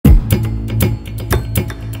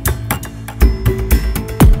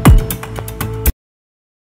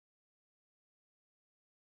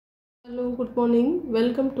good morning.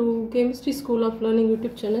 Welcome to Chemistry School of Learning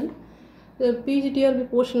YouTube channel. The PGTRB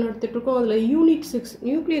portion எடுத்துட்டுருக்கோம். அதுல UNIT-6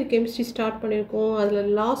 nuclear chemistry start பண்ணிருக்கோம். அதுல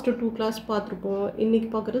last 2 class பார்த்திருப்போம். இன்னைக்கு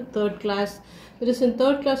பார்க்கிறது third class. This is in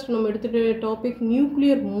third class நம்ம எடுத்துட்ட topic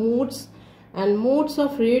nuclear modes and modes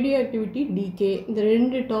of radioactivity decay. இந்த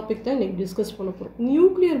ரெண்டு டாபிக் தான் இன்னைக்கு டிஸ்கஸ் பண்ண போறோம்.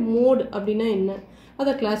 nuclear mode அப்படினா என்ன?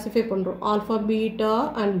 அதை கிளாசிஃபை பண்றோம். Alpha, beta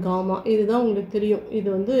and gamma. இதுதான் உங்களுக்கு தெரியும். இது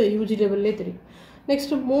வந்து UG லெவல்லே தெரியும்.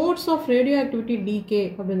 Next, modes of radioactivity decay.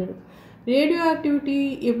 Radioactivity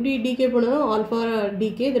எப்படி decay பண்ணனும்? Alpha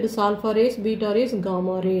decay, that is alpha rays, beta rays,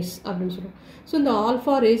 gamma rays அப்படினு சொல்றோம். So இந்த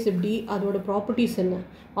alpha rays எப்படி அதோட ப்ராப்பர்ட்டீஸ் என்ன?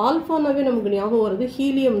 ஆல்பானாவே நமக்கு ஞாபகம் வருது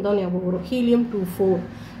ஹீலியம் தான் ஞாபகம் வரும். ஹீலியம் 24.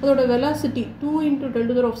 அதோட velocity 2 ×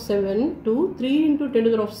 10⁷ to 3 ×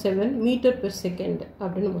 10⁷ metre per second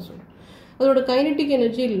அப்படின்னு நம்ம சொல்றோம். அதோட கைனடிக்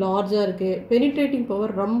எனர்ஜி லார்ஜா இருக்கு. பெனிட்ரேட்டிங்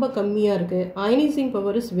பவர் ரொம்ப கம்மியா இருக்கு. Ionising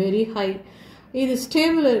power is very high. இது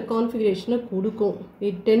ஸ்டேபிள் கான்ஃபிகரேஷனை கொடுக்கும்.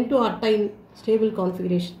 It ten to attain stable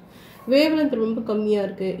configuration. Wavelength ரொம்ப கம்மியாக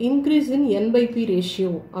இருக்குது. இன்க்ரீஸ் இன் N/P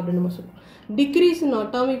ரேஷியோ அப்படின்னு நம்ம சொல்லுவோம். Decrease in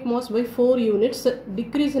atomic mass by 4 units.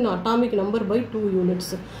 Decrease in atomic number by 2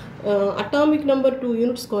 units. Atomic number 2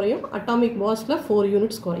 units குறையும். Atomic மாஸில் 4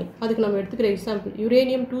 units குறையும். அதுக்கு நம்ம எடுத்துக்கிற எக்ஸாம்பிள்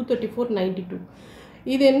யுரேனியம் 23492.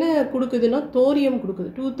 இது என்ன கொடுக்குதுன்னா தோரியம் கொடுக்குது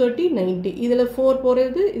 23090. இதில் 4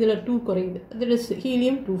 குறையுது, இதில் 2 குறையுது. தட் இஸ்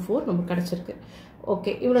ஹீலியம் 24 நமக்கு கிடச்சிருக்கு.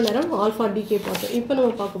 ஓகே, இவ்வளோ நேரம் ஆல்ஃபா டிகே பார்த்தோம். இப்போ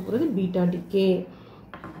நம்ம பார்க்க போகிறது beta decay.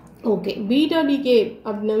 Okay, beta decay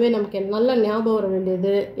அப்படின்னாவே நமக்கு நல்ல ஞாபகம் வர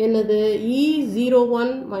வேண்டியது என்னது?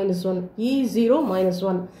 E01 - 1 E0 -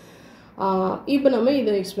 1. இப்போ நம்ம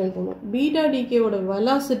இதை எக்ஸ்பிளைன் பண்ணுவோம். Beta டிகேவோட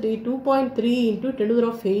velocity 2.3 ×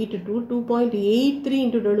 10⁸ to 2.83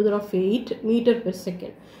 × 10⁸ metre per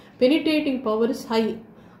second. Penetrating power is high.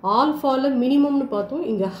 ஆல்ஃபாவில் மினிமம்னு பார்த்தோம்,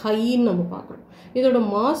 இங்கே ஹைன்னு நம்ம பார்க்குறோம். இதோட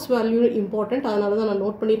மாஸ் வேல்யூ இம்பார்ட்டன்ட், அதனால தான் நான்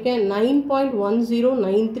நோட் பண்ணியிருக்கேன்.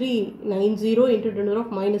 9.109390 ×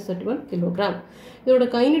 10⁻31 கிலோகிராம். இதோட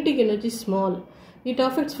kinetic energy small. It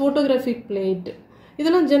affects photographic plate.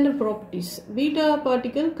 இதெல்லாம் general properties. Beta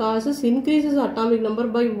particle causes increases atomic number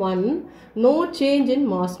by 1, no change in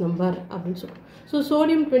mass number அப்படின்னு சொல்லுவோம். ஸோ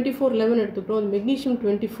சோடியம் 2411 எடுத்துக்கிட்டோம். மெக்னீஷியம்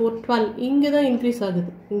 2412 இங்கே தான் இன்க்ரீஸ்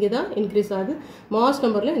ஆகுது. மாஸ்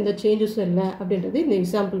நம்பரில் எந்த சேஞ்சஸும் இல்லை அப்படின்றது இந்த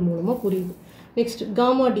எக்ஸாம்பிள் மூலமாக புரியுது. Next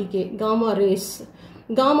gamma decay, gamma race.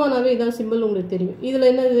 காமானாவே இதான் சிம்பிள் உங்களுக்கு தெரியும். இதில்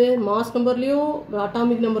என்னது? மாஸ் நம்பர்லேயோ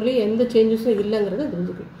அட்டாமிக் நம்பர்லேயோ எந்த சேஞ்சஸும் இல்லைங்கிறத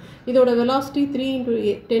தெரிஞ்சுக்கணும். இதோட வெலாசிட்டி 3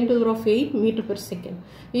 × 10⁸ மீட்டர் பெர் செகண்ட்.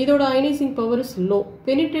 இதோட ionising power is low.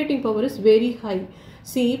 Penetrating power is very high.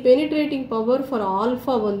 C, penetrating power for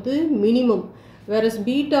alpha வந்து மினிமம், வேறஸ்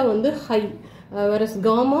பீட்டா வந்து high, whereas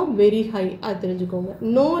gamma very high. அது தெரிஞ்சுக்கோங்க.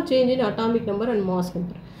 No change in atomic number and mass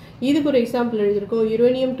number. இதுக்கு ஒரு example எழுதியிருக்கோம்.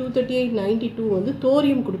 Uranium 23892 வந்து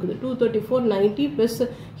thorium கொடுக்குது 23490 plus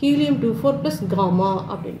helium 24 plus gamma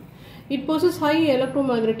அப்படின்னு. It poses high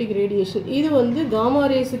electromagnetic radiation. இது வந்து காமா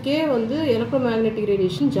ரேஸுக்கே வந்து எலக்ட்ரோமேக்னெட்டிக்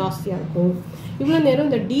ரேடியேஷன் ஜாஸ்தியாக இருக்கும். இவ்வளோ நேரம்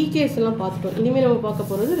இந்த டிகேஸ் எல்லாம் பார்த்துட்டோம். இனிமேல் நம்ம பார்க்க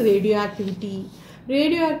போகிறது ரேடியோ ஆக்டிவிட்டி.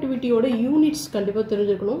 ரேடியோ ஆக்டிவிட்டியோட யூனிட்ஸ் கண்டிப்பாக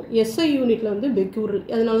தெரிஞ்சுக்கணும். SI யூனிட்டில் வந்து பெக்யூரல்.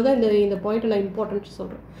 அதனால தான் இந்த பாயிண்ட்டை நான் இம்பார்ட்டன்ட்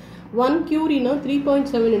சொல்கிறேன். 1 curie-னா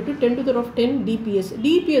 3.7 × 10⁻10 DPS.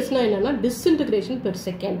 DPS-னா என்னன்னா டிஸ்இன்டகிரேஷன் பெர்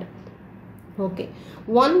செகண்ட். ஓகே,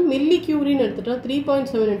 1 milli-curieன்னு எடுத்துட்டா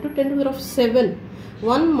 3.7 × 10⁻7.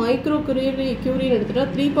 1 micro-curie எடுத்துட்டா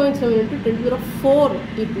 3.7 × 10⁻4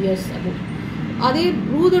 DPS அப்படின்னு. அதே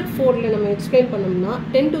ரூதட் 4ல் நம்ம எக்ஸ்பிளைன் பண்ணோம்னா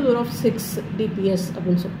 10⁻6 DPS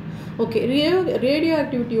அப்படின்னு சொல்லுவோம். ஓகே, ரேடியோ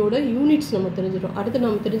ஆக்டிவிட்டியோட யூனிட்ஸ் நம்ம தெரிஞ்சிடும். அடுத்து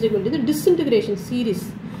நம்ம தெரிஞ்சுக்க வேண்டியது டிஸ்இன்டகிரேஷன் சீரீஸ்.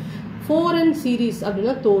 4n சீரீஸ்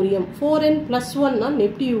அப்படின்னா தோரியம், 4n+1னா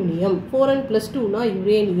நெப்டியூனியம், 4n+2னா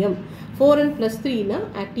யுரேனியம், 4n+3னா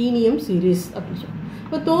ஆக்டீனியம் சீரீஸ் அப்படின்னு சொல்லுவோம்.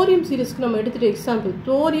 இப்போ தோரியம் சீரீஸ்க்கு நம்ம எடுத்துகிட்ட எக்ஸாம்பிள்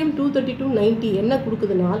தோரியம் 23290 என்ன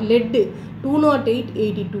கொடுக்குதுன்னா லெட்டு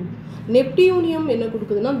 20882. நெப்டியூனியம் என்ன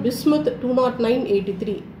கொடுக்குதுன்னா பிஸ்மத்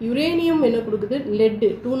 20983. யுரேனியம் என்ன கொடுக்குது? லெட்டு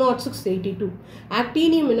 20682.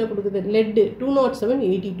 ஆக்டீனியம் என்ன கொடுக்குது? லெட்டு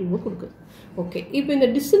 20782 கொடுக்குது. ஓகே, இப்போ இந்த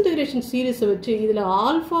டிஸ்இன்டகிரேஷன் சீரீஸை வச்சு இதில்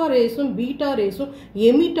ஆல்ஃபா ரேஸும் பீட்டா ரேஸும்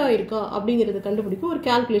எமிட் ஆயிருக்கா அப்படிங்கிறத கண்டுபிடிக்க ஒரு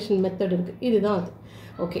கால்குலேஷன் மெத்தட் இருக்குது. இதுதான் அது.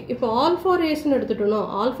 ஓகே, இப்போ ஆல்ஃபா ரேஸ்ன்னு எடுத்துட்டோம்னா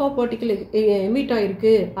ஆல்ஃபா பார்ட்டிகல் எமிட்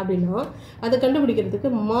ஆயிருக்கு அப்படின்னா அதை கண்டுபிடிக்கிறதுக்கு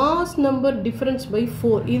மாஸ் நம்பர் டிஃபரன்ஸ் பை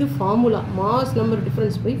 4. இது formula, mass number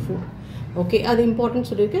difference by 4. Okay, அது இம்பார்ட்டன்ட்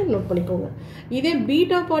சொல்லியிருக்கேன், நோட் பண்ணிக்கோங்க. இதே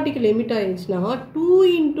பீட்டா பார்ட்டிகல் எமிட் ஆயிடுச்சுன்னா 2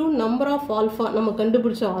 × நம்பர் ஆஃப் ஆல்ஃபா, நம்ம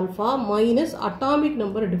கண்டுபிடிச்ச alpha minus atomic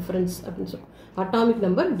number difference அப்படின்னு சொல்லுவோம். Atomic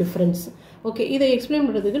number difference. ஓகே, இதை எக்ஸ்பிளைன்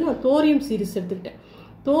பண்ணுறதுக்கு நான் தோரியம் சீரீஸ் எடுத்துக்கிட்டேன்.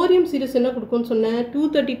 தோரியம் சீரிஸ் என்ன கொடுக்கும்னு சொன்னேன்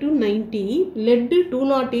 23290 லெட்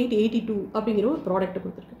 20882 அப்படிங்கிற ஒரு ப்ராடக்ட்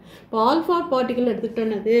கொடுத்துருக்கு. இப்போ alpha particle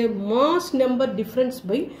எடுத்துக்கிட்டோன்னது mass number difference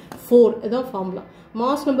by 4 இதான் formula.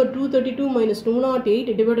 Mass number 232 minus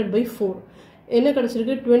 208 divided by 4 என்ன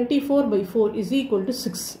கிடச்சிருக்கு 24/4 is equal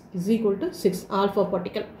to 6 alpha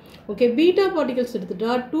particle. Okay, beta particles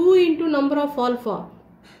எடுத்துட்டா 2 into number of alpha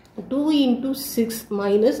 2 into 6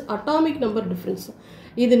 minus atomic number difference.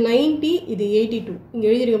 இது 90, இது 82. இங்க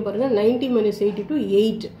எழுதிருக்கேன் பாருங்க 90 minus 82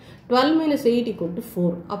 8. 12 minus 8 equal to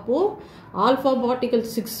 4. அப்போ alpha particle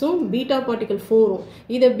 6 beta particle 4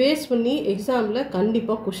 இதை base பண்ணி எக்ஸாம்ல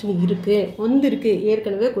கண்டிப்பா क्वेश्चन இருக்கு வந்திருக்கு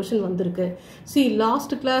ஏற்கனவே क्वेश्चन வந்திருக்கு. see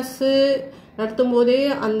last class நடத்தும் போதே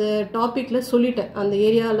அந்த டாபிக்ல சொல்லிட்டேன் அந்த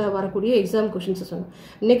ஏரியால வரக்கூடிய எக்ஸாம் क्वेश्चंस சொன்னேன்.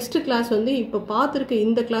 நெக்ஸ்ட் கிளாஸ் வந்து இப்போ பார்த்திருக்க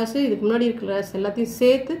இந்த கிளாஸ் இதுக்கு முன்னாடி இருக்கிற கிளாஸ் எல்லாத்தையும்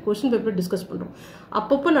சேர்த்து क्वेश्चन பேப்பர் டிஸ்கஸ் பண்றோம்.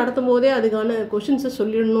 அப்பப்போ நடத்தும் போதே அதுக்கான क्वेश्चंस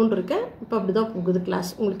சொல்லிடணும்னு இருக்கேன். இப்போ அப்படிதான் போகுது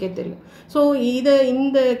கிளாஸ் உங்களுக்கே தெரியும். ஸோ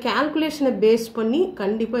இந்த கால்குலேஷனை பேஸ் பண்ணி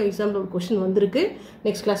கண்டிப்பா எக்ஸாம்ல ஒரு क्वेश्चन வந்திருக்கு.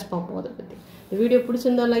 நெக்ஸ்ட் கிளாஸ் பார்ப்போம் அதை பத்தி. இந்த வீடியோ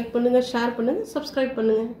பிடிச்சிருந்தா லைக் பண்ணுங்க, ஷேர் பண்ணுங்க, சப்ஸ்கிரைப்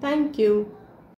பண்ணுங்க. தேங்க்யூ.